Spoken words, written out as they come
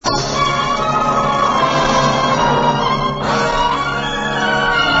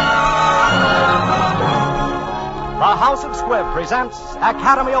Squibb presents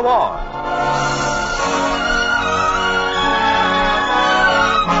Academy Award.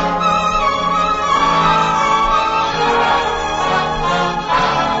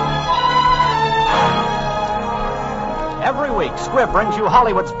 Every week, Squibb brings you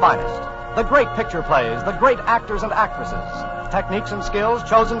Hollywood's finest. The great picture plays, the great actors and actresses. Techniques and skills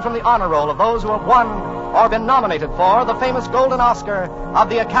chosen from the honor roll of those who have won or been nominated for the famous Golden Oscar of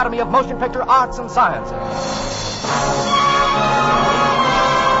the Academy of Motion Picture Arts and Sciences.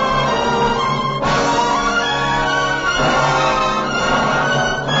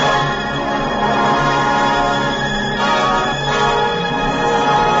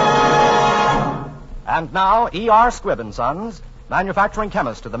 And now, E.R. Squibb & Sons, manufacturing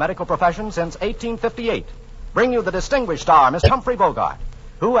chemist to the medical profession since 1858, bring you the distinguished star, Miss Humphrey Bogart,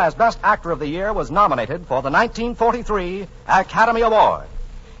 who, as Best Actor of the Year, was nominated for the 1943 Academy Award.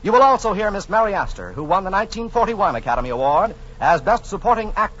 You will also hear Miss Mary Astor, who won the 1941 Academy Award as Best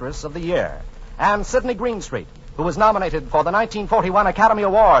Supporting Actress of the Year, and Sidney Greenstreet, who was nominated for the 1941 Academy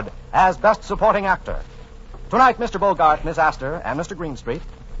Award as Best Supporting Actor. Tonight, Mr. Bogart, Miss Astor, and Mr. Greenstreet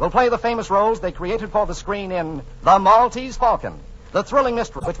will play the famous roles they created for the screen in The Maltese Falcon, the thrilling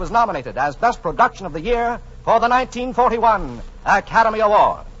mystery which was nominated as Best Production of the Year for the 1941 Academy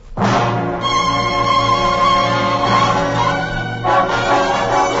Award.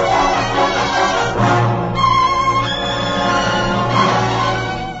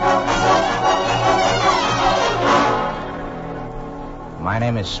 My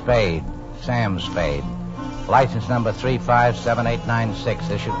name is Spade, Sam Spade. License number 357896,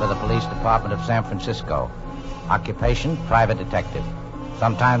 issued by the Police Department of San Francisco. Occupation, private detective,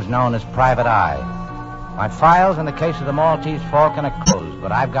 sometimes known as Private Eye. My files in the case of the Maltese Falcon are closed,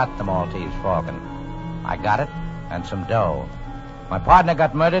 but I've got the Maltese Falcon. I got it, and some dough. My partner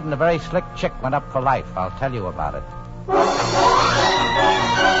got murdered, and a very slick chick went up for life. I'll tell you about it.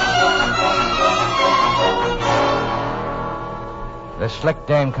 This slick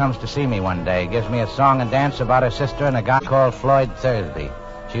dame comes to see me one day, gives me a song and dance about her sister and a guy called Floyd Thursby.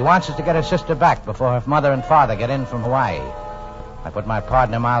 She wants us to get her sister back before her mother and father get in from Hawaii. I put my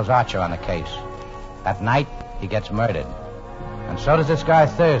partner, Miles Archer, on the case. That night, he gets murdered. And so does this guy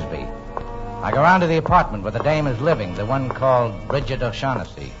Thursby. I go round to the apartment where the dame is living, the one called Bridget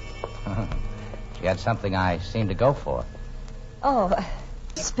O'Shaughnessy. She had something I seemed to go for. Oh,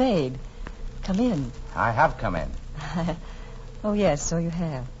 Spade, come in. I have come in. Oh, yes, so you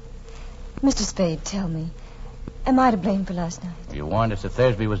have. Mr. Spade, tell me, am I to blame for last night? You warned us that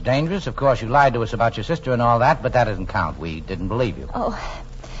Thursby was dangerous. Of course, you lied to us about your sister and all that, but that doesn't count. We didn't believe you. Oh,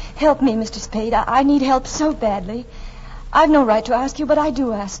 help me, Mr. Spade. I need help so badly. I've no right to ask you, but I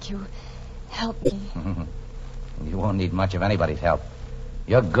do ask you. Help me. You won't need much of anybody's help.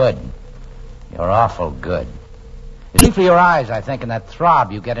 You're good. You're awful good. It's only for your eyes, I think, and that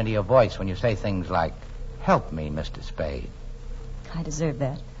throb you get into your voice when you say things like, "Help me, Mr. Spade." I deserve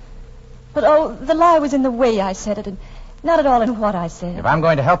that. But, the lie was in the way I said it, and not at all in what I said. If I'm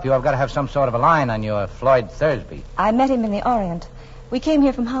going to help you, I've got to have some sort of a line on your Floyd Thursby. I met him in the Orient. We came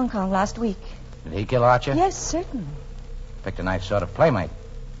here from Hong Kong last week. Did he kill Archer? Yes, certainly. Picked a nice sort of playmate.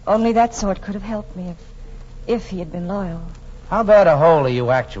 Only that sort could have helped me if he had been loyal. How bad a hole are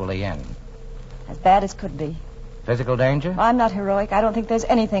you actually in? As bad as could be. Physical danger? I'm not heroic. I don't think there's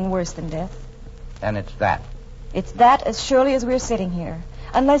anything worse than death. Then it's that. It's that as surely as we're sitting here.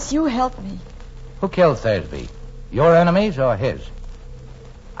 Unless you help me. Who killed Thursby? Your enemies or his?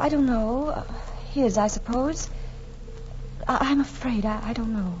 I don't know. His, I suppose. I'm afraid. I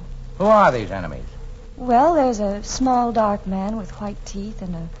don't know. Who are these enemies? Well, there's a small, dark man with white teeth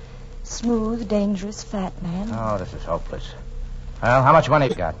and a smooth, dangerous, fat man. Oh, this is hopeless. Well, how much money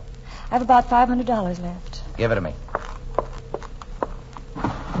you got? I have about $500 left. Give it to me.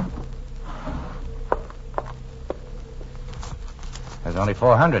 There's only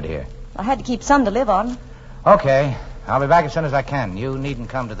 400 here. I had to keep some to live on. Okay. I'll be back as soon as I can. You needn't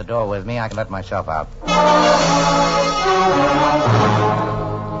come to the door with me. I can let myself out.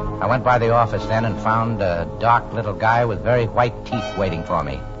 I went by the office then and found a dark little guy with very white teeth waiting for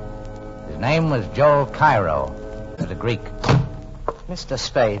me. His name was Joel Cairo. He was a Greek. Mr.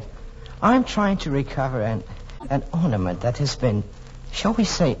 Spade, I'm trying to recover an ornament that has been, shall we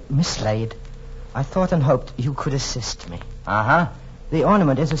say, mislaid. I thought and hoped you could assist me. Uh-huh. The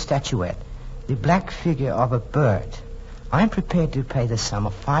ornament is a statuette, the black figure of a bird. I'm prepared to pay the sum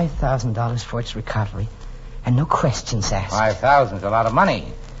of $5,000 for its recovery, and no questions asked. 5,000 is a lot of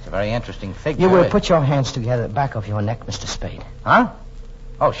money. It's a very interesting figure. You will put your hands together at the back of your neck, Mr. Spade. Huh?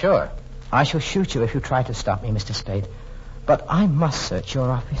 Oh, sure. I shall shoot you if you try to stop me, Mr. Spade. But I must search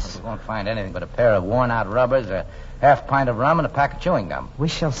your office. You won't find anything but a pair of worn-out rubbers, a half pint of rum, and a pack of chewing gum. We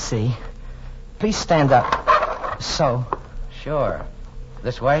shall see. Please stand up. So. Sure.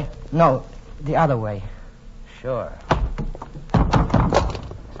 This way? No, the other way. Sure.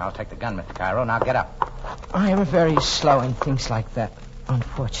 I'll take the gun, Mr. Cairo. Now get up. I am very slow in things like that,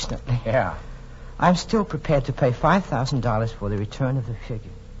 unfortunately. Yeah. I'm still prepared to pay $5,000 for the return of the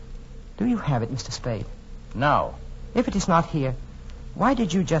figure. Do you have it, Mr. Spade? No. If it is not here, why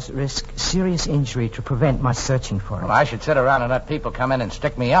did you just risk serious injury to prevent my searching for it? Well, I should sit around and let people come in and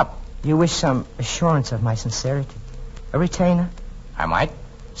stick me up. You wish some assurance of my sincerity? A retainer? I might.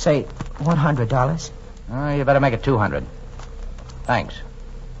 Say, $100? You better make it 200. Thanks.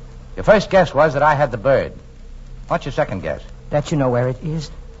 Your first guess was that I had the bird. What's your second guess? That you know where it is,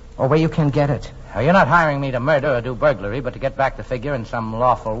 or where you can get it. Now, you're not hiring me to murder or do burglary, but to get back the figure in some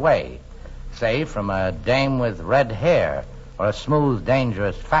lawful way. Say, from a dame with red hair, or a smooth,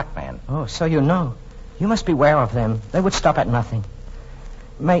 dangerous fat man. Oh, so you know. You must beware of them. They would stop at nothing.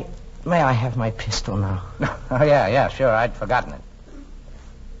 May I have my pistol now? Oh, yeah, sure. I'd forgotten it.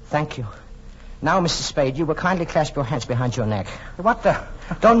 Thank you. Now, Mr. Spade, you will kindly clasp your hands behind your neck. What the...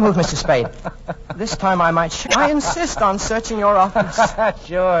 Don't move, Mr. Spade. This time I might shoot. I insist on searching your office.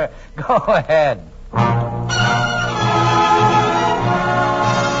 Sure. Go ahead.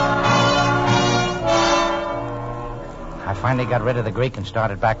 I finally got rid of the Greek and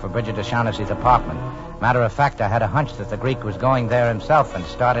started back for Bridget O'Shaughnessy's apartment. Matter of fact, I had a hunch that the Greek was going there himself and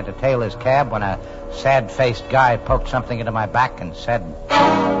started to tail his cab when a sad-faced guy poked something into my back and said...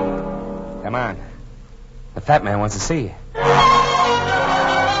 Come on. The fat man wants to see you.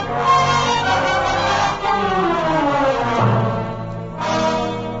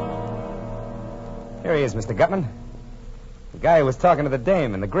 Here he is, Mr. Gutman. The guy who was talking to the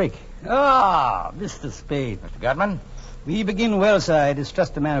dame and the Greek. Ah, Mr. Spade. Mr. Gutman? We begin well, sir. I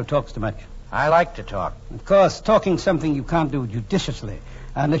distrust a man who talks too much. I like to talk. Of course, talking's something you can't do judiciously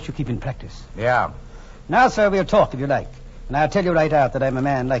unless you keep in practice. Yeah. Now, sir, we'll talk if you like. And I'll tell you right out that I'm a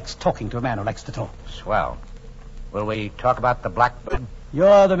man who likes talking to a man who likes to talk. Swell. Will we talk about the blackbird?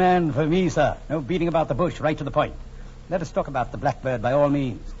 You're the man for me, sir. No beating about the bush, right to the point. Let us talk about the blackbird by all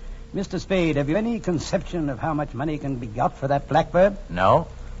means. Mr. Spade, have you any conception of how much money can be got for that blackbird? No.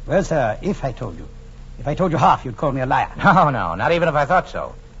 Well, sir, if I told you half, you'd call me a liar. No, not even if I thought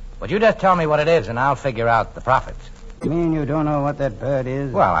so. But you just tell me what it is, and I'll figure out the profits. You mean you don't know what that bird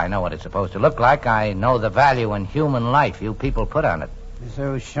is? Well, I know what it's supposed to look like. I know the value in human life you people put on it. Miss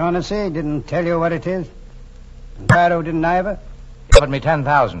O'Shaughnessy didn't tell you what it is? And Cairo didn't either? He offered me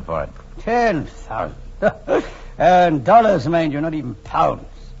 $10,000 for it. 10,000. And dollars, mind you, not even pounds.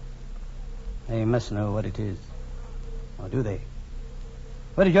 They must know what it is. Or do they?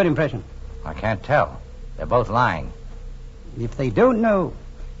 What is your impression? I can't tell. They're both lying. If they don't know,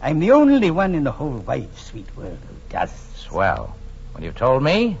 I'm the only one in the whole wide, sweet world who does. Swell. When you've told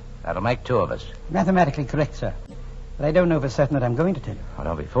me, that'll make two of us. Mathematically correct, sir. But I don't know for certain that I'm going to tell you. Oh,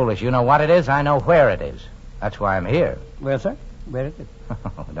 don't be foolish. You know what it is. I know where it is. That's why I'm here. Well, sir, where is it?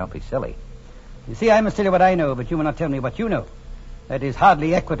 Don't be silly. You see, I must tell you what I know, but you will not tell me what you know. That is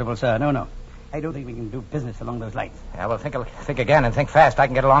hardly equitable, sir. No. I don't think we can do business along those lines. Yeah, well, think again and think fast. I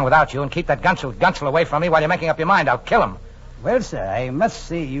can get along without you and keep that Gunsel away from me while you're making up your mind. I'll kill him. Well, sir, I must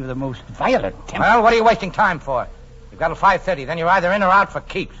say you're the most violent temper. Well, what are you wasting time for? You've got till 5:30. Then you're either in or out for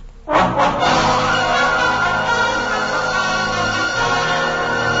keeps.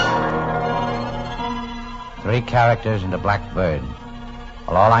 3 characters and a black bird.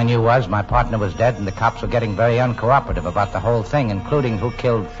 Well, all I knew was my partner was dead and the cops were getting very uncooperative about the whole thing, including who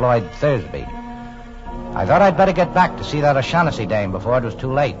killed Floyd Thursby. I thought I'd better get back to see that O'Shaughnessy dame before it was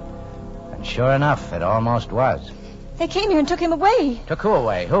too late. And sure enough, it almost was. They came here and took him away. Took who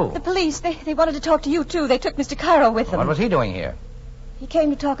away? Who? The police. They wanted to talk to you, too. They took Mr. Cairo with them. What was he doing here? He came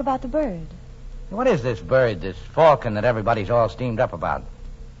to talk about the bird. What is this bird, this Falcon that everybody's all steamed up about?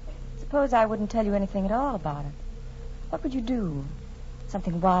 Suppose I wouldn't tell you anything at all about it. What would you do?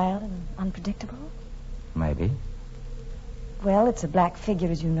 Something wild and unpredictable? Maybe. Well, it's a black figure,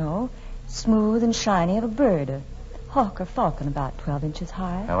 as you know. Smooth and shiny of a bird. A hawk or falcon about 12 inches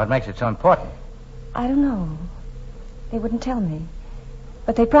high. Now, what makes it so important? I don't know. They wouldn't tell me.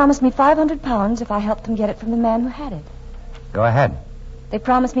 But they promised me £500 if I helped them get it from the man who had it. Go ahead. They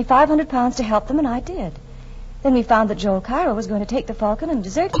promised me £500 to help them, and I did. Then we found that Joel Cairo was going to take the falcon and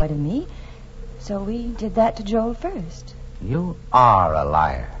desert Floyd and me. So we did that to Joel first. You are a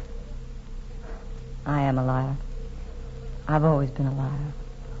liar. I am a liar. I've always been a liar.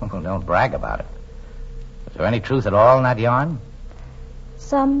 Well, don't brag about it. Is there any truth at all in that yarn?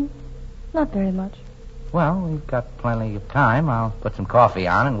 Some, not very much. Well, we've got plenty of time. I'll put some coffee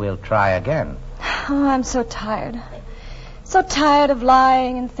on and we'll try again. Oh, I'm so tired. So tired of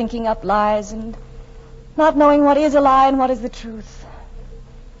lying and thinking up lies and not knowing what is a lie and what is the truth.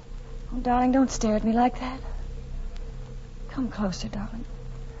 Oh, darling, don't stare at me like that. Come closer, darling.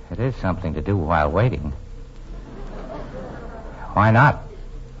 It is something to do while waiting. Why not?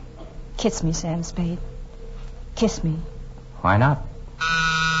 Kiss me, Sam Spade. Kiss me. Why not?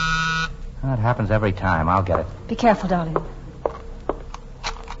 Well, it happens every time. I'll get it. Be careful, darling.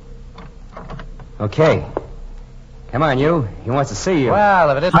 Okay. Come on, you. He wants to see you. Well,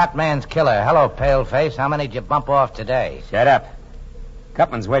 if it is Fat Man's killer. Hello, paleface. How many did you bump off today? Shut up.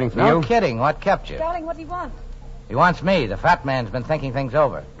 Gutman's waiting for you. No kidding. What kept you? Darling, what do you want? He wants me. The Fat Man's been thinking things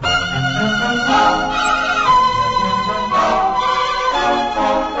over.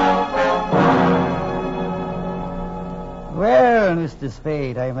 Well, Mr.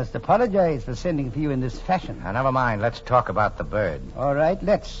 Spade, I must apologize for sending for you in this fashion. Now, never mind. Let's talk about the bird. All right,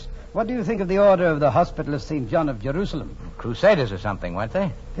 let's. What do you think of the order of the Hospital of St. John of Jerusalem? Crusaders or something, weren't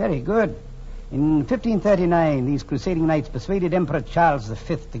they? Very good. In 1539, these crusading knights persuaded Emperor Charles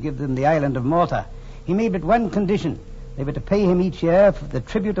V to give them the island of Malta. He made but one condition. They were to pay him each year for the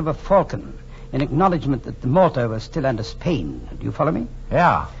tribute of a falcon, in acknowledgement that Malta was still under Spain. Do you follow me?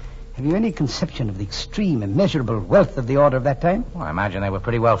 Yeah. Have you any conception of the extreme, immeasurable wealth of the order of that time? Well, I imagine they were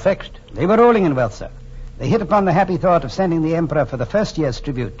pretty well fixed. They were rolling in wealth, sir. They hit upon the happy thought of sending the emperor for the first year's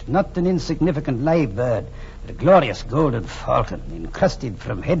tribute, not an insignificant live bird, but a glorious golden falcon, encrusted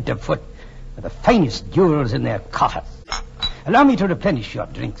from head to foot with the finest jewels in their coffers. Allow me to replenish your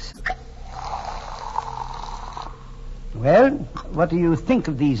drinks. Well, what do you think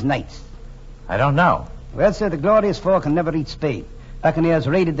of these knights? I don't know. Well, sir, the glorious falcon never reached Spain. Buccaneers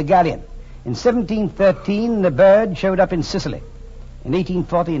raided the galleon. In 1713, the bird showed up in Sicily. In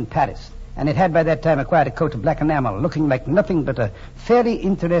 1840, in Paris. And it had by that time acquired a coat of black enamel, looking like nothing but a fairly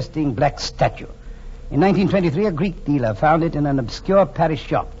interesting black statue. In 1923, a Greek dealer found it in an obscure Paris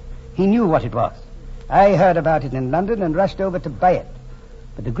shop. He knew what it was. I heard about it in London and rushed over to buy it.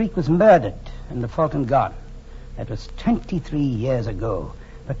 But the Greek was murdered and the falcon gone. That was 23 years ago.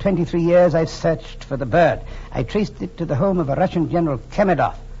 For 23 years, I've searched for the bird. I traced it to the home of a Russian General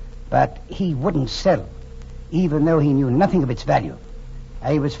Kemedov, but he wouldn't sell, even though he knew nothing of its value.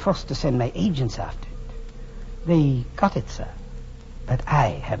 I was forced to send my agents after it. They got it, sir, but I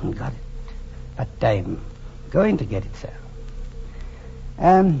haven't got it. But I'm going to get it, sir.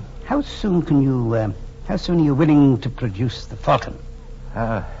 How soon are you willing to produce the falcon?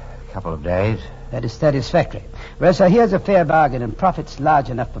 A couple of days. That is satisfactory. Well, sir, here's a fair bargain and profits large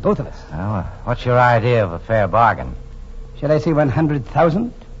enough for both of us. Well, what's your idea of a fair bargain? Shall I say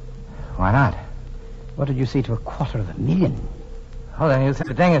 100,000? Why not? What did you say to $250,000? Oh, then you think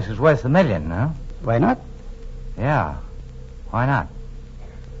the dingus is worth $1 million, no? Why not? Yeah. Why not?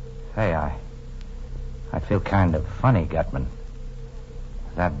 Say, I feel kind of funny, Gutman.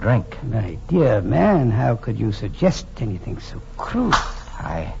 That drink. My dear man, how could you suggest anything so cruel?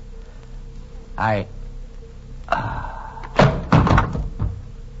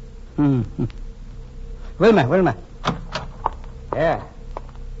 Wilma. Yeah.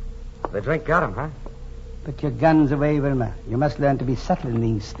 The drink got him, huh? Put your guns away, Wilma. You must learn to be subtle in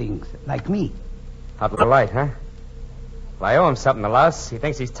these things, like me. Hot little light, huh? Well, I owe him something, the louse. He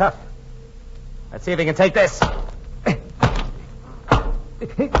thinks he's tough. Let's see if he can take this.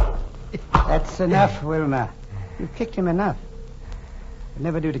 That's enough, Wilma. You've kicked him enough. It'll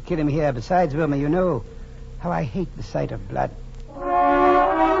never do to kill him here. Besides, Wilma, you know how I hate the sight of blood.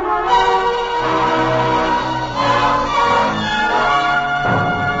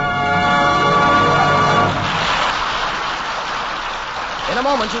 In a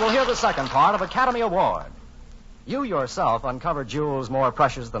moment, you will hear the second part of Academy Award. You yourself uncover jewels more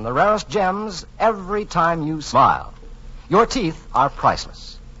precious than the rarest gems every time you smile. Your teeth are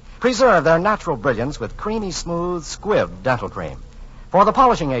priceless. Preserve their natural brilliance with creamy, smooth Squibb dental cream. For the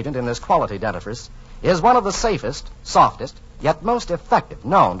polishing agent in this quality dentifrice is one of the safest, softest, yet most effective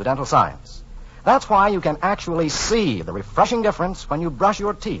known to dental science. That's why you can actually see the refreshing difference when you brush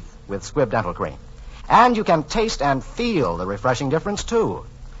your teeth with Squibb dental cream. And you can taste and feel the refreshing difference, too.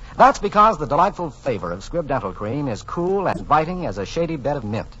 That's because the delightful flavor of Squibb dental cream is cool and inviting as a shady bed of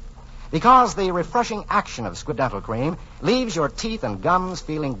mint. Because the refreshing action of Squibb dental cream leaves your teeth and gums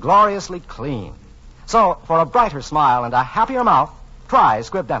feeling gloriously clean. So, for a brighter smile and a happier mouth, try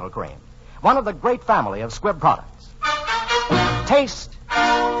Squibb dental cream, one of the great family of Squibb products. Taste,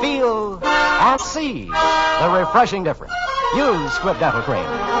 feel, and see the refreshing difference. Use Squibb dental cream.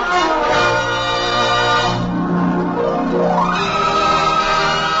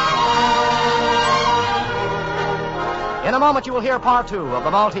 moment, you will hear part 2 of the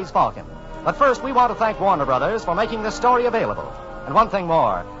Maltese Falcon. But first, we want to thank Warner Brothers for making this story available. And one thing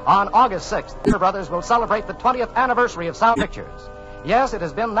more. On August 6th, Warner Brothers will celebrate the 20th anniversary of Sound Pictures. Yes, it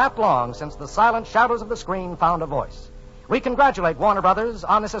has been that long since the silent shadows of the screen found a voice. We congratulate Warner Brothers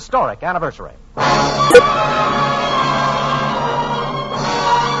on this historic anniversary.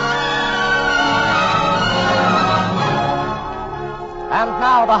 And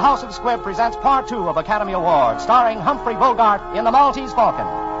now, the House of Squibb presents part 2 of Academy Award, starring Humphrey Bogart in The Maltese Falcon,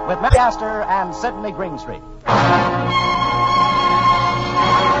 with Mary Astor and Sidney Greenstreet.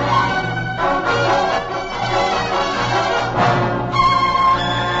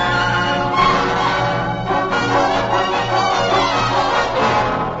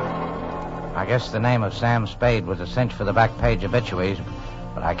 I guess the name of Sam Spade was a cinch for the back page obituaries,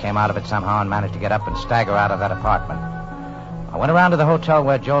 but I came out of it somehow and managed to get up and stagger out of that apartment. I went around to the hotel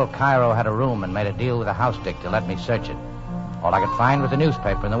where Joel Cairo had a room and made a deal with a house dick to let me search it. All I could find was a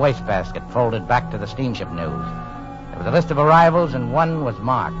newspaper in the wastebasket folded back to the steamship news. There was a list of arrivals, and one was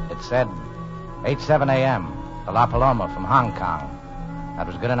marked. It said, 8:07 a.m., the La Paloma from Hong Kong. That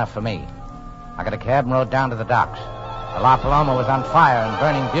was good enough for me. I got a cab and rode down to the docks. The La Paloma was on fire and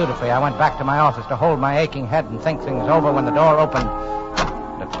burning beautifully. I went back to my office to hold my aching head and think things over when the door opened.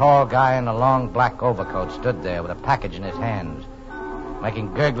 And a tall guy in a long black overcoat stood there with a package in his hands,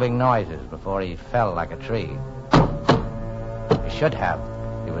 making gurgling noises before he fell like a tree. He should have.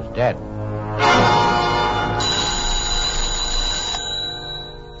 He was dead.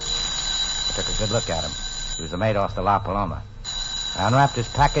 I took a good look at him. He was the mate off the La Paloma. I unwrapped his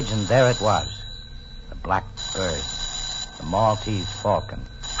package, and there it was. The black bird. The Maltese Falcon.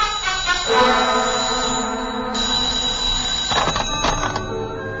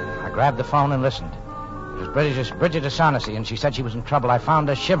 I grabbed the phone and listened. It was Bridget O'Shaughnessy, and she said she was in trouble. I found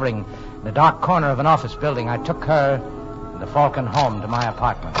her shivering in a dark corner of an office building. I took her and the Falcon home to my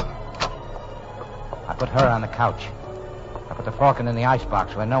apartment. I put her on the couch. I put the Falcon in the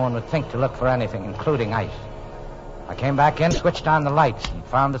icebox where no one would think to look for anything, including ice. I came back in, switched on the lights, and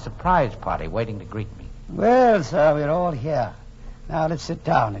found the surprise party waiting to greet me. Well, sir, we're all here. Now let's sit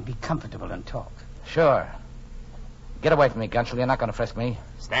down and be comfortable and talk. Sure. Get away from me, Gunchel. You're not going to frisk me.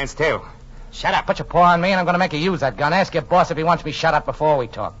 Stand still. Shut up. Put your paw on me, and I'm going to make you use that gun. Ask your boss if he wants me shut up before we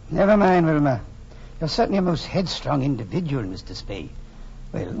talk. Never mind, Wilma. You're certainly a most headstrong individual, Mr. Spade.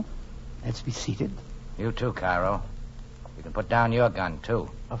 Well, let's be seated. You too, Cairo. You can put down your gun, too.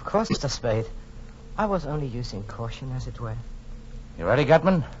 Of course, Mr. Spade. I was only using caution, as it were. You ready,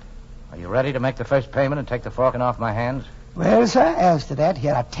 Gutman? Are you ready to make the first payment and take the Falcon off my hands? Well, sir, as to that,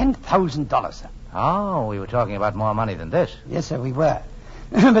 here are $10,000, sir. Oh, we were talking about more money than this. Yes, sir, we were.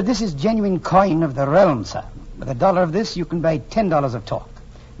 But this is genuine coin of the realm, sir. With $1 of this, you can buy $10 of talk.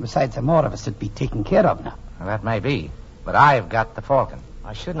 Besides, the more of us would be taken care of now. Well, that may be, but I've got the Falcon.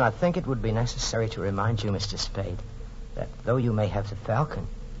 I should not think it would be necessary to remind you, Mr. Spade, that though you may have the Falcon,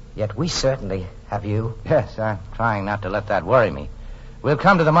 yet we certainly have you. Yes, I'm trying not to let that worry me. We'll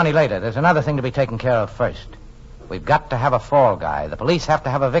come to the money later. There's another thing to be taken care of first. We've got to have a fall guy. The police have to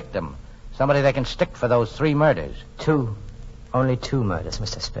have a victim. Somebody they can stick for those 3 murders. 2. Only 2 murders,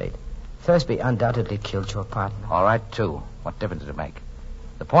 Mr. Spade. Thursby undoubtedly killed your partner. All right, 2. What difference does it make?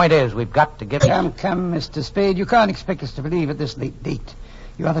 The point is, we've got to give... Come, Mr. Spade. You can't expect us to believe at this late date.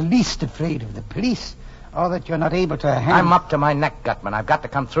 You are the least afraid of the police, or that you're not able to handle... I'm up to my neck, Gutman. I've got to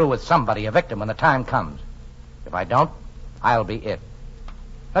come through with somebody, a victim, when the time comes. If I don't, I'll be it.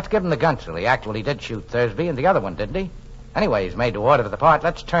 Let's give him the gun, He actually did shoot Thursby, and the other one, didn't he? Anyway, he's made to order for the part.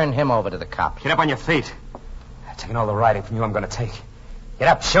 Let's turn him over to the cops. Get up on your feet. I've taken all the riding from you I'm going to take. Get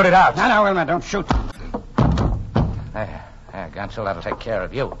up, shoot it out. No, Wilma, don't shoot. There, Gunsel, that'll take care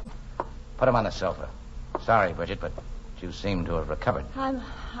of you. Put him on the sofa. Sorry, Bridget, but you seem to have recovered. I'm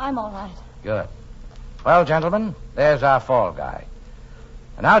all right. Good. Well, gentlemen, there's our fall guy.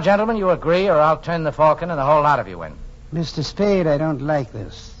 And now, gentlemen, you agree or I'll turn the Falcon and the whole lot of you in. Mr. Spade, I don't like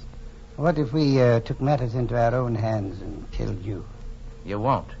this. What if we took matters into our own hands and killed you? You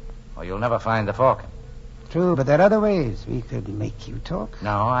won't, or you'll never find the Falcon. True, but there are other ways we could make you talk.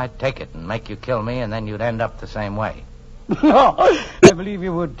 No, I'd take it and make you kill me, and then you'd end up the same way. No, I believe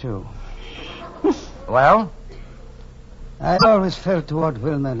you would, too. Well? I always felt toward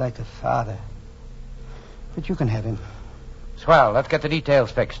Wilma like a father. But you can have him. Swell, let's get the details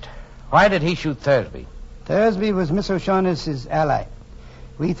fixed. Why did he shoot Thursby? Thursby was Miss O'Shaughnessy's ally.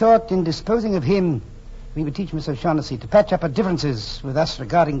 We thought in disposing of him, we would teach Miss O'Shaughnessy to patch up her differences with us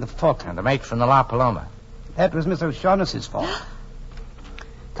regarding the Falcon. And the mate from the La Paloma. That was Miss O'Shaughnessy's fault.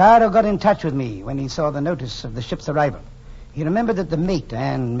 Cairo got in touch with me when he saw the notice of the ship's arrival. He remembered that the mate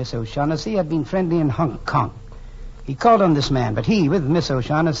and Miss O'Shaughnessy had been friendly in Hong Kong. He called on this man, but he, with Miss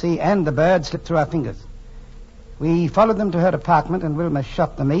O'Shaughnessy and the bird, slipped through our fingers. We followed them to her apartment, and Wilmer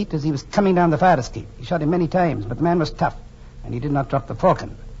shot the mate as he was coming down the fire escape. He shot him many times, but the man was tough, and he did not drop the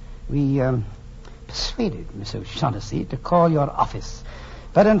Falcon. We persuaded Miss O'Shaughnessy to call your office.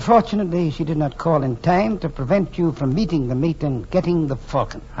 But unfortunately, she did not call in time to prevent you from meeting the mate and getting the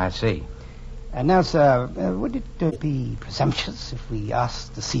Falcon. I see. And now, sir, would it be presumptuous if we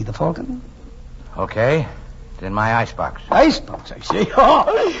asked to see the Falcon? Okay. It's in my icebox. Icebox, I see.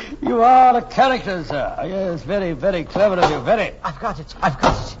 Oh, you are a character, sir. Yes, very, very clever of you, very. I've got it. I've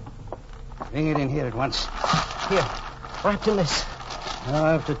got it. Bring it in here at once. Here, wrapped in this. Now,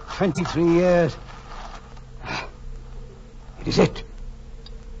 after 23 years. It is it.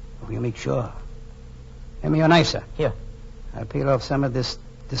 We'll make sure. Hand me your knife, sir. Here. I'll peel off some of this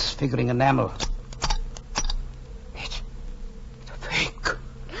disfiguring enamel. It's a fake.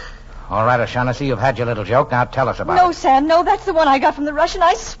 All right, O'Shaughnessy, you've had your little joke. Now tell us about No, it. Sam, no, that's the one I got from the Russian,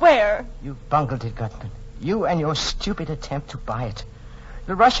 I swear. You bungled it, Gutman. You and your stupid attempt to buy it.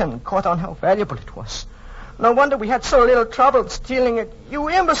 The Russian caught on how valuable it was. No wonder we had so little trouble stealing it. You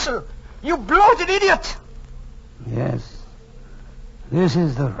imbecile! You bloated idiot! Yes. This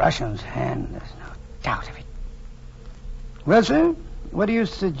is the Russian's hand. There's no doubt of it. Well, sir, what do you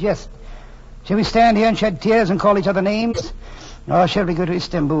suggest? Shall we stand here and shed tears and call each other names? Or shall we go to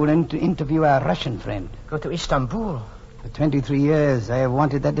Istanbul and to interview our Russian friend? Go to Istanbul. For 23 years, I have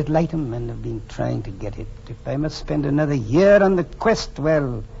wanted that little item and have been trying to get it. If I must spend another year on the quest,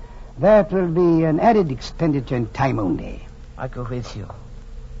 well, that will be an added expenditure in time only. I go with you.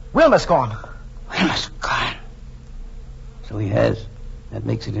 Wilmer's gone. Wilmer's gone. So he has. That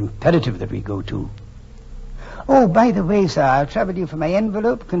makes it imperative that we go too. Oh, by the way, sir, I'll trouble you for my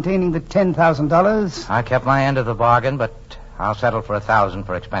envelope containing the $10,000. I kept my end of the bargain, but I'll settle for $1,000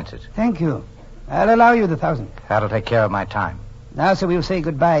 for expenses. Thank you. I'll allow you the $1,000. That'll take care of my time. Now, sir, we'll say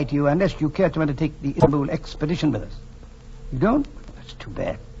goodbye to you unless you care to undertake the Istanbul expedition with us. You don't? That's too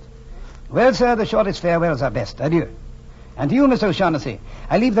bad. Well, sir, the shortest farewells are best. Adieu. And to you, Mr. O'Shaughnessy,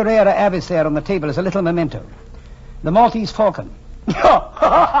 I leave the rare avis there on the table as a little memento. The Maltese Falcon.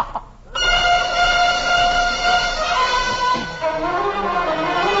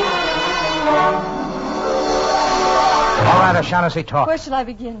 All right, O'Shaughnessy, talk. Where shall I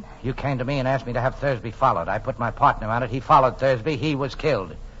begin? You came to me and asked me to have Thursby followed. I put my partner on it. He followed Thursby. He was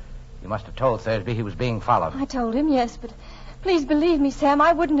killed. You must have told Thursby he was being followed. I told him, yes, but please believe me, Sam,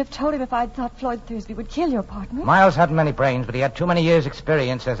 I wouldn't have told him if I'd thought Floyd Thursby would kill your partner. Miles hadn't many brains, but he had too many years'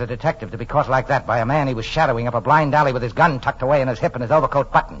 experience as a detective to be caught like that by a man he was shadowing up a blind alley with his gun tucked away in his hip and his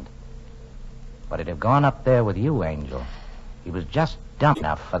overcoat buttoned. But he'd have gone up there with you, Angel. He was just dumb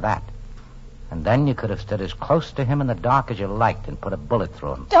enough for that. And then you could have stood as close to him in the dark as you liked and put a bullet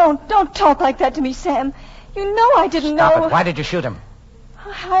through him. Don't talk like that to me, Sam. You know I didn't know. Stop it. Why did you shoot him?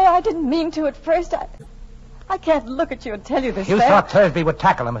 I didn't mean to at first. I can't look at you and tell you this, You Sam. thought Thursby would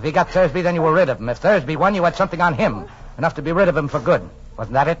tackle him. If he got Thursby, then you were rid of him. If Thursby won, you had something on him. Enough to be rid of him for good.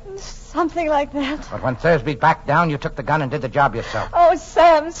 Wasn't that it? Something like that. But when Thursby backed down, you took the gun and did the job yourself. Oh,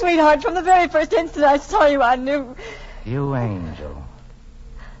 Sam, sweetheart, from the very first instant I saw you, I knew. You angel.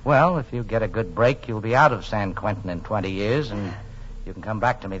 Well, if you get a good break, you'll be out of San Quentin in 20 years, and you can come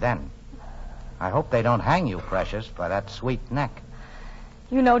back to me then. I hope they don't hang you, Precious, by that sweet neck.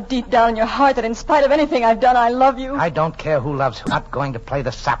 You know deep down in your heart that in spite of anything I've done, I love you. I don't care who loves who. I'm not going to play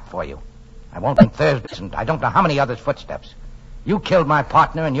the sap for you. I won't think Thursby's, and I don't know how many others' footsteps. You killed my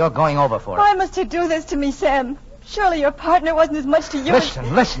partner, and you're going over for it. Why must you do this to me, Sam? Surely your partner wasn't as much to you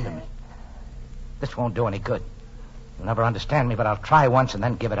Listen to me. This won't do any good. You'll never understand me, but I'll try once and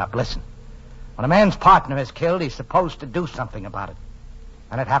then give it up. Listen. When a man's partner is killed, he's supposed to do something about it.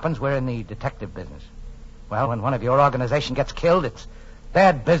 And it happens we're in the detective business. Well, when one of your organization gets killed, it's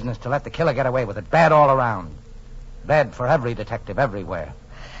bad business to let the killer get away with it. Bad all around. Bad for every detective everywhere.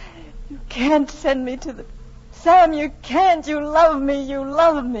 You can't send me to the... Sam, you can't. You love me. You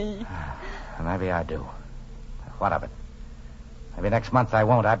love me. Maybe I do. What of it? Maybe next month I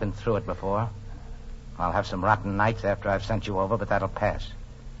won't. I've been through it before. I'll have some rotten nights after I've sent you over, but that'll pass.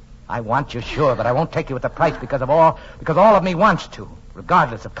 I want you, sure, but I won't take you at the price because all of me wants to,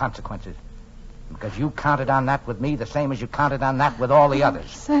 regardless of consequences. Because you counted on that with me the same as you counted on that with all the others.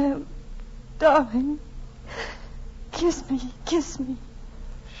 Sam, darling, kiss me, kiss me.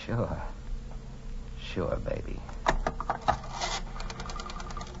 Sure, baby.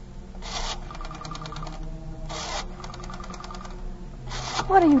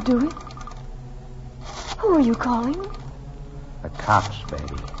 What are you doing? Who are you calling? The cops,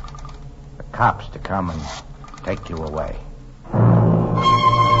 baby. The cops to come and take you away.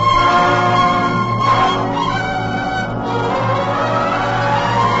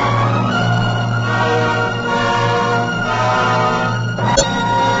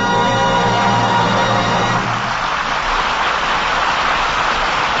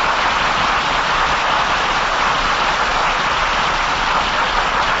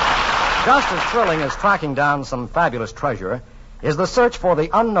 Just as thrilling as tracking down some fabulous treasure is the search for the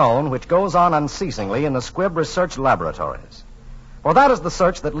unknown which goes on unceasingly in the Squibb Research Laboratories. For that is the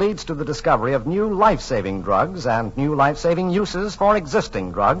search that leads to the discovery of new life-saving drugs and new life-saving uses for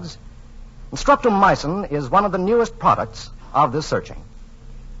existing drugs. And streptomycin is one of the newest products of this searching.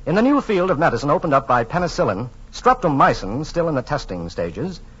 In the new field of medicine opened up by penicillin, streptomycin, still in the testing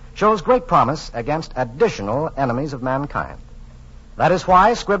stages, shows great promise against additional enemies of mankind. That is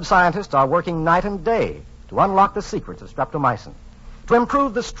why Squibb scientists are working night and day to unlock the secrets of streptomycin, to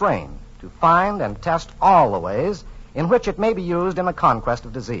improve the strain, to find and test all the ways in which it may be used in the conquest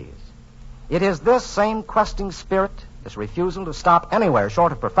of disease. It is this same questing spirit, this refusal to stop anywhere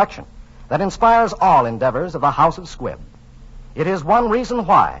short of perfection, that inspires all endeavors of the House of Squibb. It is one reason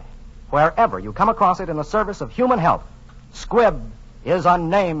why, wherever you come across it in the service of human health, Squibb is a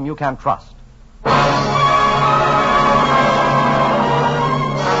name you can trust.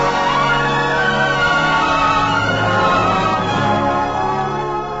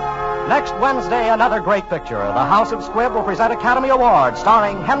 Next Wednesday, another great picture. The House of Squibb will present Academy Award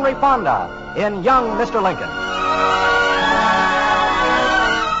starring Henry Fonda in Young Mr. Lincoln.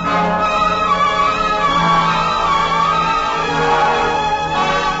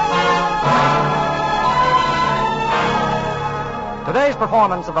 Today's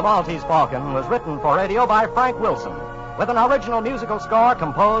performance of the Maltese Falcon was written for radio by Frank Wilson, with an original musical score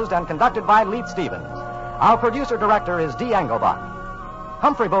composed and conducted by Leith Stevens. Our producer-director is D. Engelbach.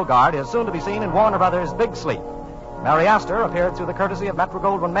 Humphrey Bogart is soon to be seen in Warner Brothers' Big Sleep. Mary Astor appeared through the courtesy of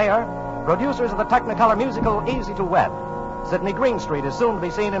Metro-Goldwyn-Mayer, producers of the Technicolor musical Easy to Wed. Sidney Greenstreet is soon to be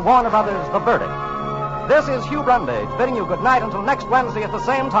seen in Warner Brothers' The Verdict. This is Hugh Brundage bidding you good night until next Wednesday at the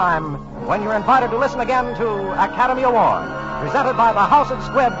same time, when you're invited to listen again to Academy Award, presented by the House of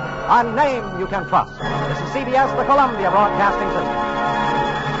Squibb, a name you can trust. This is CBS, the Columbia Broadcasting System.